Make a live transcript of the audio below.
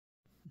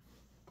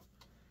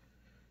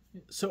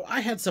So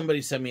I had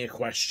somebody send me a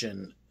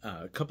question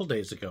a couple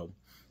days ago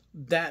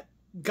that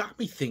got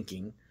me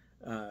thinking.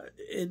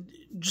 And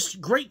just a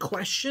great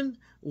question,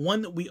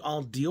 one that we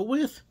all deal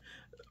with,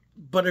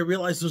 but I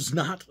realized was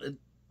not a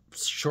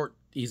short,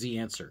 easy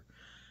answer.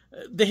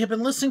 They have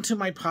been listening to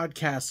my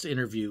podcast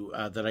interview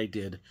that I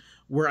did,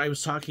 where I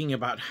was talking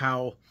about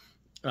how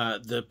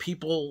the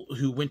people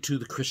who went to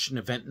the Christian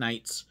event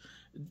nights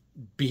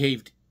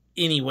behaved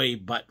anyway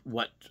but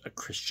what a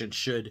Christian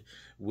should,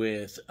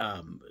 with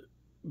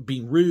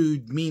being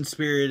rude,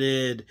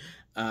 mean-spirited,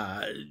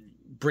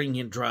 bringing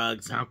in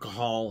drugs,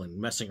 alcohol, and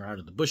messing around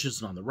in the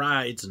bushes and on the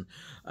rides,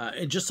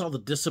 and just all the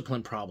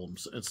discipline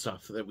problems and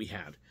stuff that we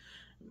had.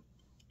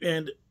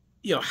 And,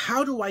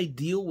 how do I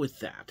deal with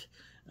that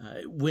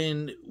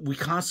when we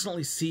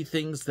constantly see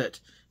things that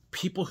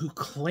people who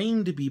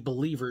claim to be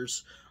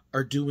believers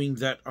are doing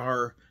that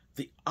are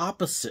the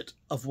opposite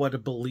of what a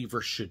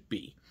believer should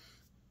be?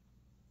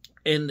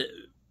 And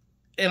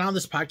on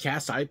this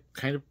podcast, I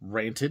kind of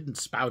ranted and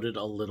spouted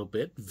a little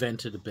bit,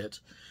 vented a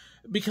bit,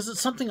 because it's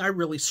something I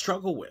really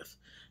struggle with.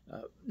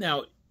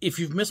 Now, if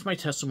you've missed my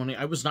testimony,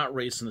 I was not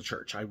raised in the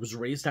church. I was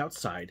raised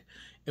outside,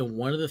 and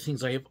one of the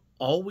things I have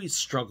always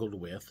struggled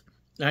with,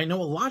 and I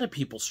know a lot of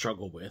people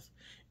struggle with,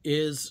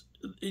 is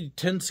it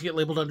tends to get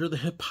labeled under the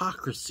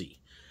hypocrisy,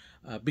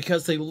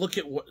 because they look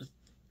at what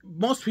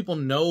most people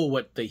know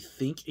what they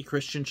think a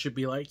Christian should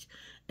be like,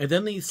 and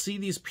then they see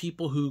these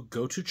people who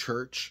go to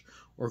church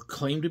or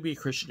claim to be a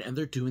Christian, and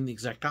they're doing the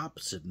exact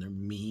opposite. And they're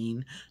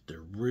mean,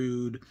 they're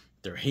rude,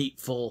 they're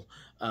hateful,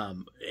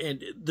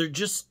 and they're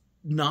just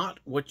not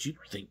what you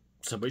think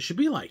somebody should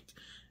be like.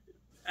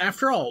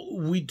 After all,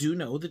 we do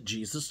know that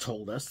Jesus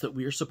told us that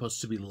we are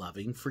supposed to be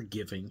loving,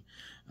 forgiving.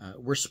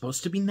 We're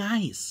supposed to be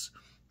nice.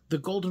 The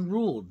golden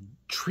rule: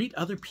 treat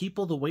other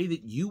people the way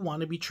that you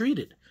want to be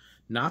treated.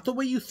 Not the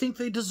way you think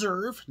they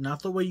deserve,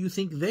 not the way you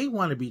think they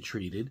want to be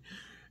treated,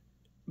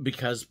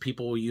 because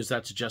people will use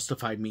that to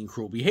justify mean,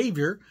 cruel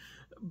behavior,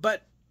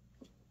 but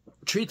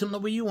treat them the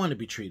way you want to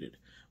be treated.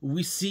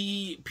 We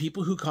see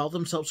people who call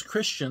themselves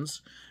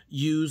Christians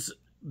use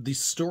the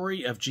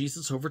story of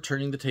Jesus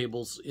overturning the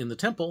tables in the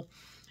temple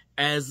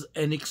as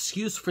an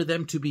excuse for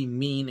them to be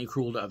mean and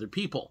cruel to other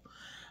people.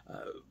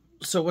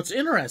 So what's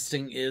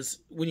interesting is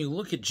when you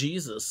look at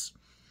Jesus,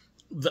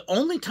 the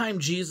only time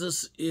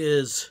Jesus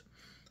is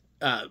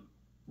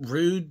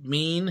rude,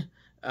 mean,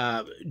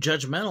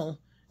 judgmental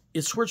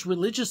is towards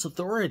religious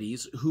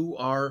authorities who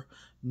are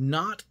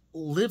not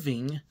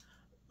living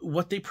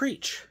what they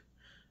preach.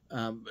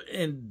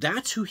 And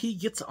that's who he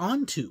gets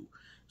onto.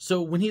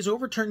 So when he's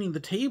overturning the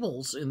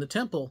tables in the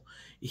temple,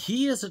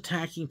 he is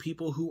attacking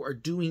people who are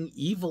doing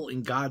evil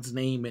in God's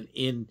name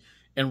and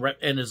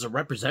is a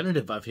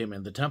representative of him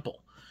in the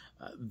temple.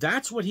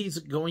 That's what he's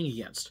going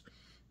against.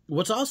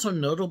 What's also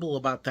notable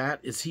about that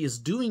is he is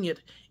doing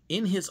it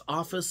in his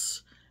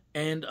office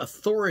and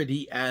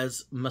authority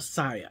as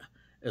Messiah,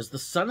 as the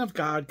Son of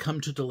God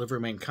come to deliver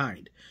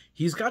mankind.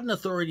 He's got an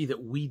authority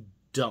that we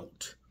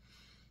don't.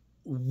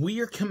 We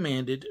are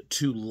commanded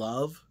to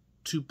love,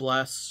 to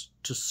bless,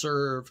 to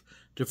serve,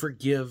 to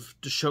forgive,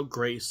 to show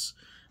grace.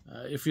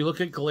 If you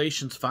look at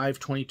Galatians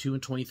 5:22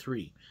 and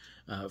 23,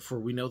 for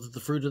we know that the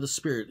fruit of the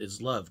Spirit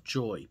is love,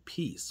 joy,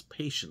 peace,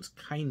 patience,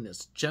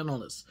 kindness,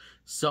 gentleness,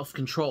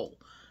 self-control.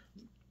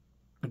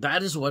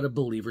 That is what a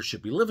believer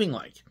should be living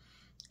like.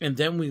 And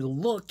then we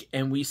look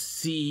and we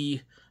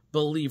see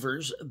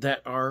believers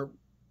that are,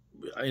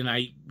 and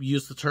I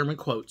use the term in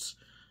quotes,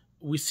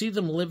 we see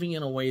them living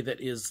in a way that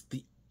is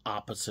the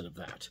opposite of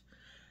that.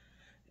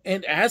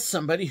 And as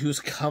somebody who's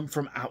come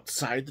from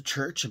outside the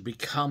church and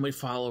become a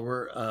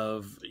follower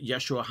of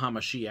Yeshua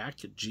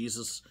HaMashiach,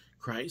 Jesus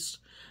Christ,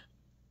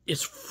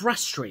 it's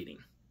frustrating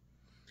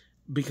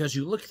because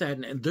you look at that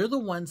and they're the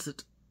ones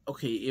that,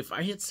 okay, if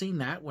I had seen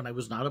that when I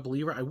was not a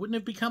believer, I wouldn't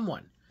have become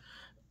one.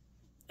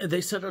 And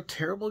they set a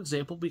terrible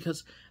example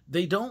because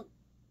they don't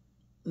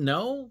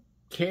know,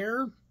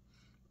 care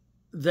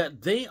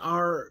that they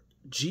are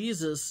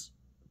Jesus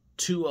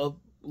to a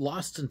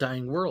lost and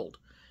dying world.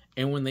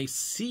 And when they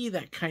see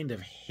that kind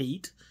of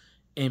hate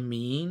and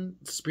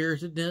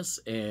mean-spiritedness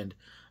and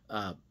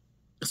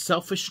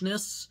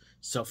selfishness,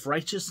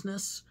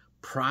 self-righteousness,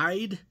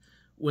 pride,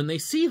 when they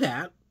see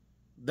that,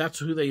 that's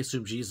who they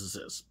assume Jesus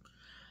is.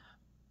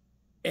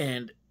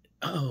 And,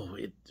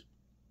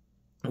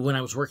 when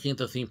I was working at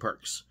the theme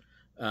parks,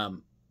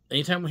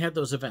 anytime we had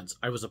those events,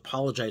 I was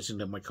apologizing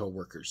to my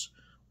coworkers.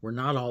 We're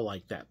not all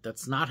like that.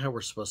 That's not how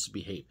we're supposed to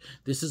behave.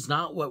 This is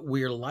not what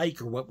we're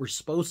like or what we're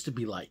supposed to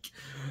be like.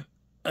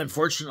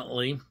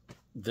 Unfortunately,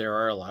 there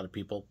are a lot of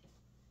people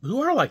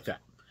who are like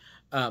that.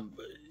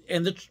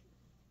 And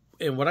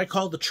what I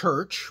call the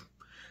church,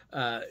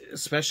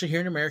 especially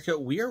here in America,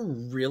 we are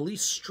really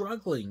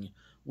struggling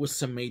with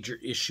some major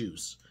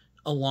issues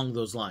along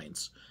those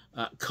lines.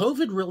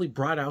 COVID really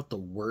brought out the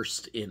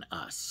worst in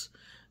us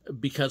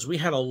because we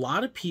had a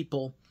lot of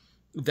people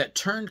that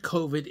turned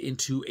COVID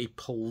into a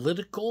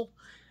political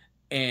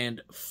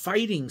and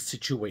fighting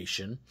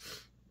situation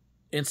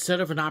instead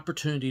of an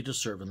opportunity to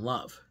serve and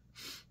love.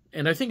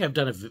 and I think I've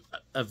done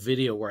a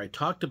video where I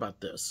talked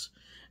about this,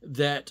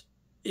 that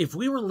if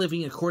we were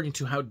living according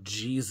to how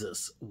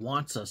Jesus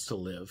wants us to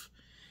live,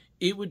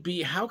 it would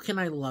be, how can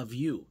I love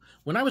you?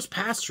 When I was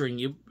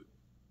pastoring,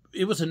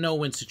 it was a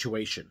no-win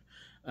situation.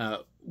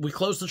 We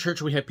closed the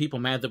church. We had people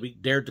mad that we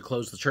dared to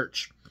close the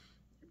church.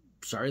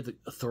 Sorry, the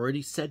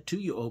authority said to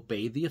you,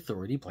 obey the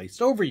authority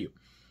placed over you.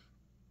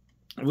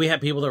 We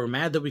had people that were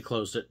mad that we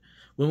closed it.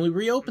 When we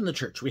reopened the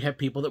church, we had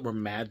people that were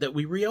mad that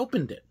we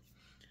reopened it.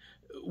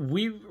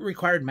 We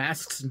required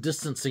masks and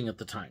distancing at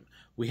the time.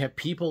 We had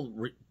people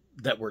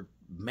that were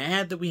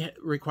mad that we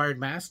required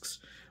masks.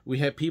 We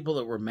had people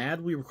that were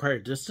mad we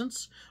required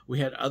distance. We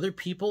had other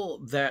people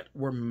that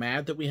were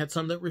mad that we had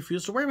some that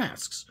refused to wear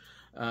masks.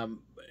 And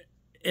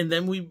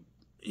then we,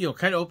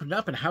 kind of opened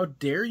up, and how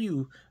dare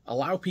you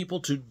allow people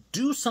to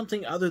do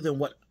something other than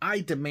what I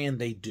demand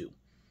they do?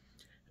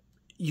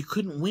 You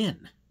couldn't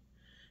win.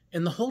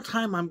 And the whole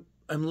time I'm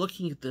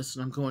looking at this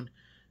and I'm going,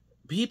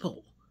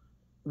 people,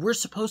 we're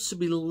supposed to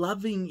be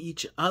loving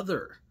each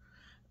other.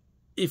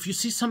 If you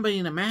see somebody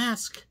in a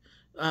mask,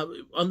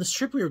 on the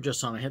strip we were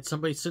just on, I had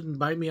somebody sitting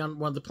by me on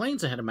one of the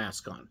planes that had a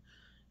mask on.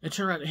 I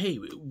turned around, hey,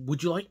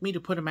 would you like me to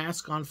put a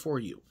mask on for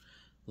you?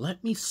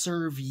 Let me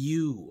serve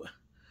you.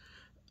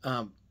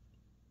 And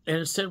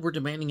instead we're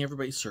demanding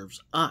everybody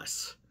serves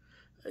us.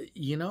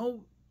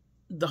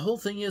 The whole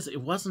thing is,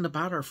 it wasn't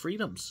about our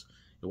freedoms.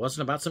 It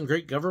wasn't about some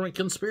great government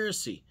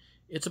conspiracy.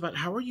 It's about,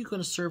 how are you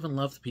going to serve and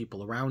love the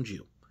people around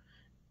you?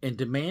 And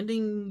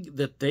demanding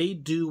that they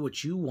do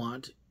what you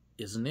want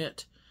isn't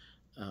it.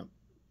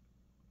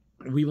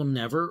 We will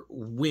never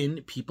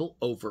win people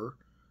over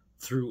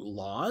through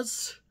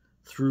laws,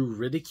 through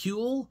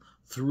ridicule,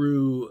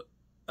 through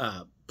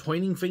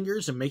pointing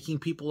fingers and making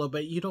people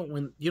obey. You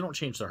don't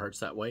change their hearts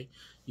that way.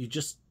 You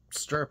just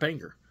stir up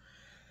anger.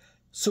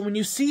 So when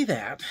I see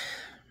that,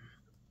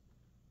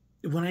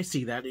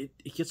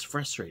 it gets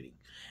frustrating.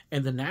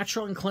 And the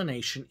natural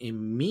inclination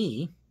in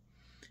me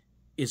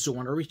is to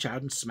want to reach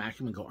out and smack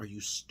him and go, are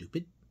you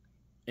stupid?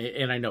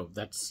 And I know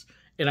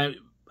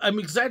I'm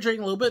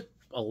exaggerating a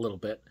little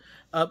bit,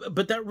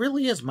 but that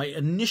really is my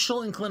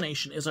initial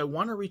inclination, is I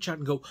want to reach out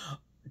and go,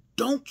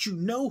 don't you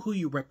know who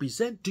you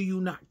represent? Do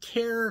you not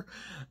care?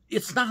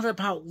 It's not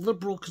about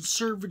liberal,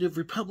 conservative,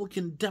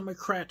 Republican,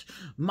 Democrat,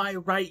 my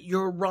right,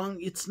 your wrong.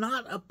 It's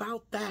not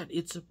about that.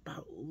 It's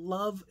about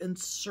love and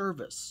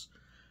service.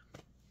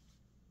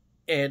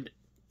 And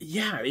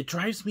yeah, it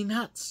drives me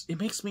nuts. It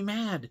makes me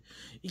mad.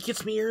 It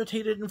gets me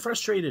irritated and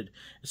frustrated.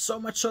 So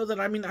much so that,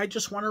 I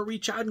just want to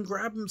reach out and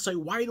grab him and say,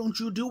 why don't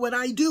you do what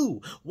I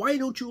do? Why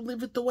don't you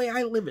live it the way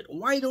I live it?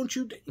 Why don't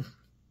you?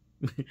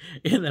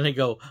 And then I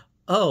go,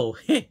 oh,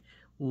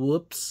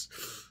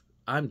 whoops,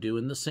 I'm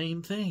doing the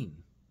same thing.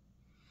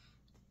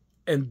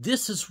 And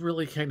this is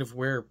really kind of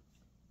where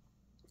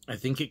I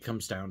think it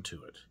comes down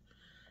to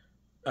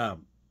it.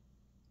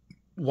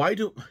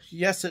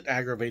 Yes, it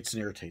aggravates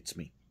and irritates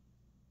me.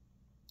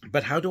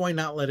 But how do I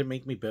not let it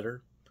make me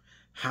bitter?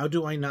 How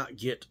do I not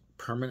get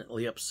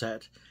permanently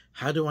upset?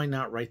 How do I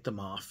not write them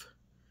off?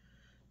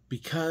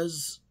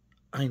 Because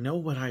I know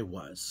what I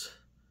was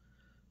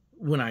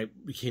when I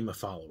became a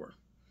follower.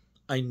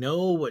 I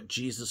know what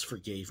Jesus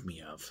forgave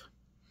me of.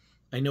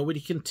 I know what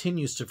he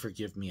continues to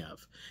forgive me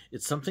of.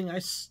 It's something I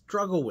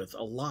struggle with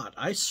a lot.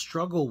 I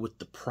struggle with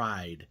the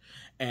pride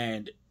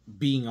and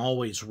being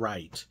always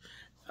right.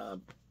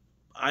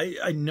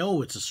 I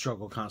know it's a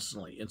struggle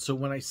constantly. And so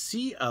when I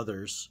see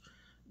others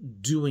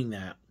doing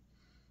that,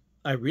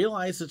 I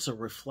realize it's a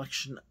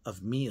reflection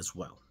of me as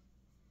well.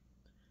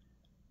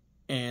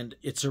 And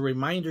it's a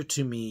reminder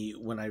to me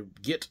when I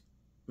get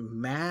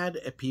mad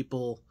at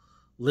people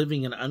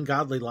living an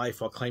ungodly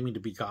life while claiming to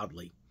be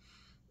godly.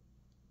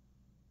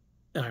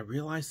 And I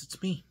realize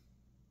it's me,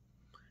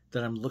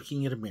 that I'm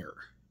looking at a mirror.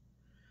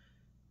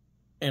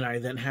 And I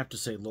then have to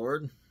say,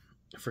 Lord,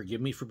 forgive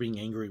me for being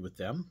angry with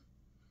them.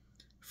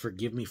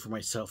 Forgive me for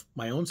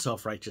my own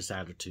self-righteous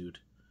attitude.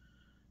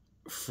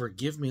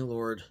 Forgive me,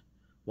 Lord,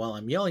 while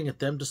I'm yelling at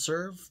them to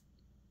serve,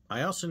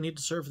 I also need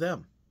to serve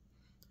them.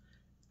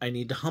 I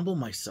need to humble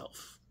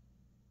myself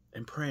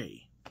and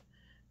pray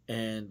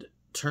and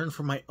turn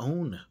from my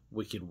own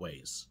wicked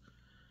ways.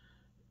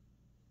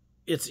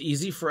 It's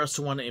easy for us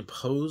to want to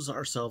impose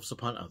ourselves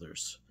upon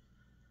others,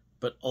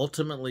 but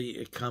ultimately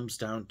it comes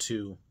down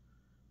to,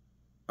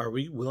 are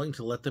we willing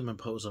to let them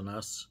impose on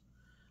us?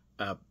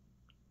 I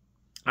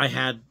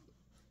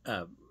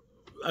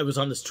was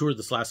on this tour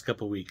this last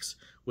couple of weeks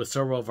with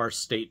several of our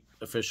state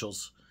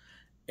officials,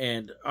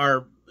 and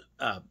our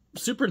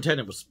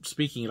superintendent was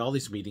speaking at all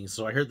these meetings,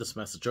 so I heard this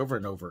message over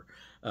and over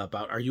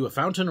about, are you a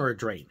fountain or a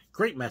drain?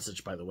 Great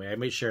message, by the way. I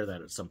may share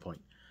that at some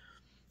point.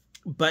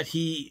 But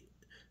he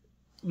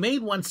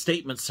made one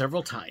statement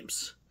several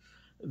times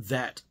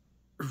that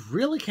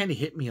really kind of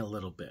hit me a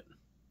little bit.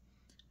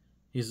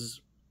 He says,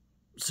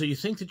 so you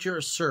think that you're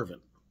a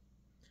servant?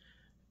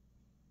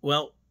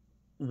 Well,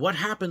 what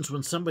happens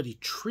when somebody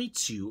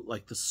treats you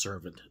like the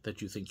servant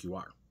that you think you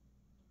are?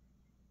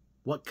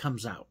 What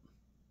comes out?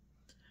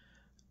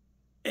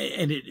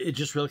 And it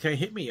just really kind of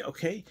hit me.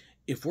 Okay,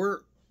 if we're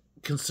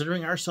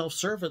considering ourselves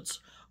servants,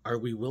 are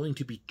we willing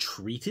to be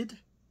treated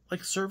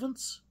like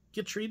servants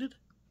get treated?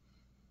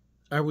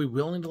 Are we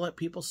willing to let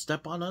people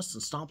step on us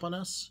and stomp on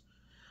us?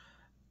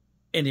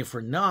 And if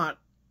we're not,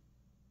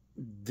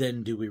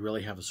 then do we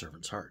really have a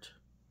servant's heart?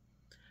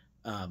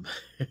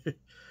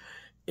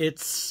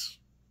 It's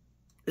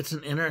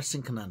an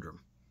interesting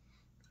conundrum.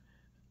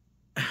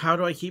 How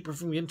do I keep it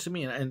from getting to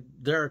me? And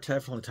there are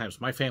definitely times,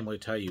 my family will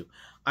tell you,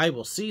 I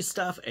will see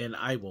stuff and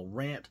I will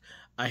rant.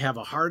 I have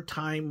a hard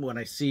time when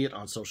I see it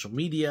on social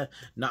media,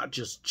 not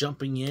just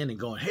jumping in and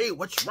going, hey,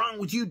 what's wrong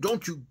with you?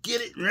 Don't you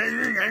get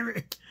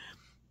it?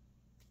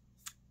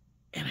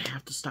 And I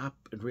have to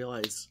stop and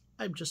realize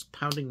I'm just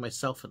pounding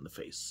myself in the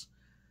face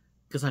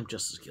because I'm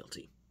just as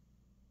guilty.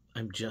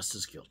 I'm just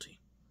as guilty.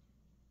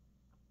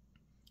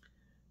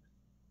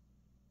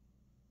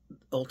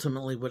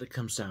 Ultimately, what it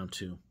comes down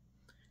to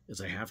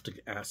is I have to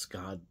ask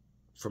God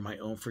for my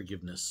own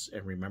forgiveness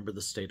and remember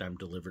the state I'm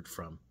delivered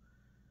from.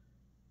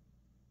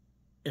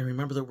 And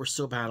remember that we're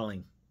still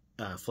battling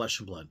flesh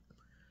and blood.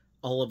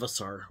 All of us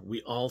are.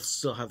 We all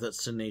still have that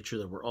sin nature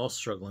that we're all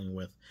struggling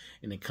with.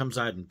 And it comes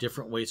out in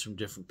different ways from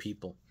different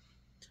people.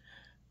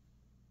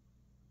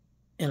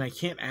 And I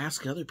can't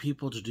ask other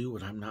people to do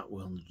what I'm not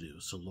willing to do.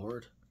 So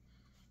Lord,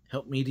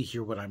 help me to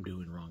hear what I'm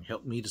doing wrong.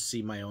 Help me to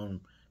see my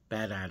own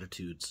bad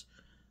attitudes.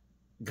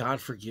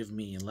 God, forgive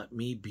me and let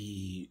me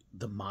be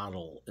the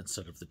model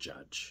instead of the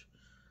judge.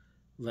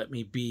 Let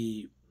me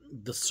be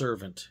the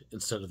servant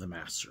instead of the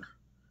master.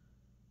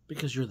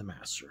 Because you're the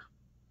master.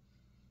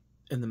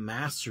 And the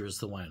master is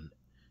the one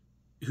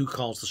who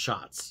calls the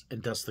shots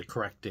and does the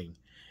correcting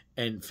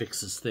and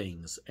fixes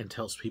things and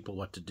tells people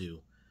what to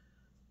do.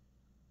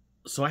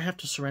 So I have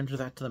to surrender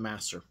that to the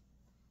master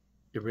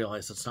and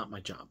realize it's not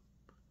my job.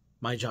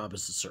 My job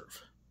is to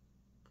serve.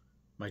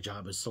 My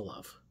job is to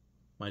love.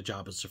 My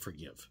job is to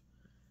forgive.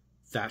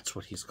 That's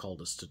what he's called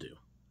us to do.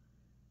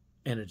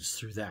 And it is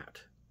through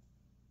that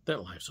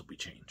lives will be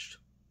changed.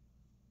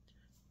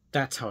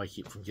 That's how I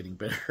keep from getting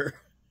bitter.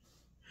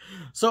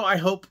 So I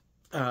hope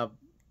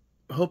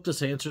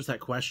this answers that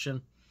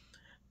question.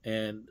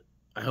 And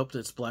I hope that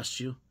it's blessed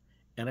you.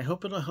 And I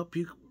hope it'll help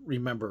you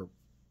remember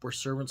we're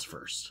servants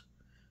first,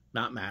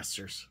 not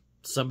masters.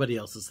 Somebody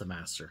else is the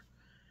master.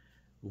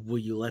 Will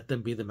you let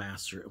them be the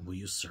master? And will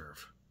you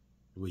serve?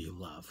 Will you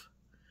love?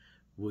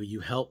 Will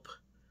you help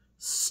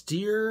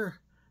steer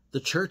the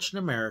church in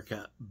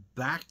America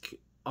back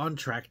on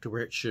track to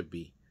where it should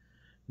be?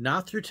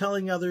 Not through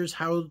telling others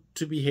how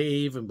to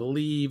behave and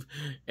believe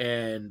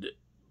and,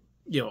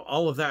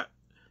 all of that,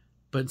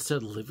 but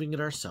instead living it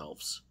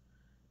ourselves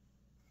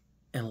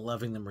and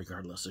loving them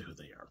regardless of who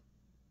they are.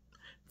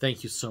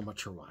 Thank you so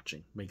much for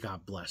watching. May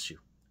God bless you.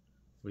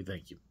 We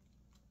thank you.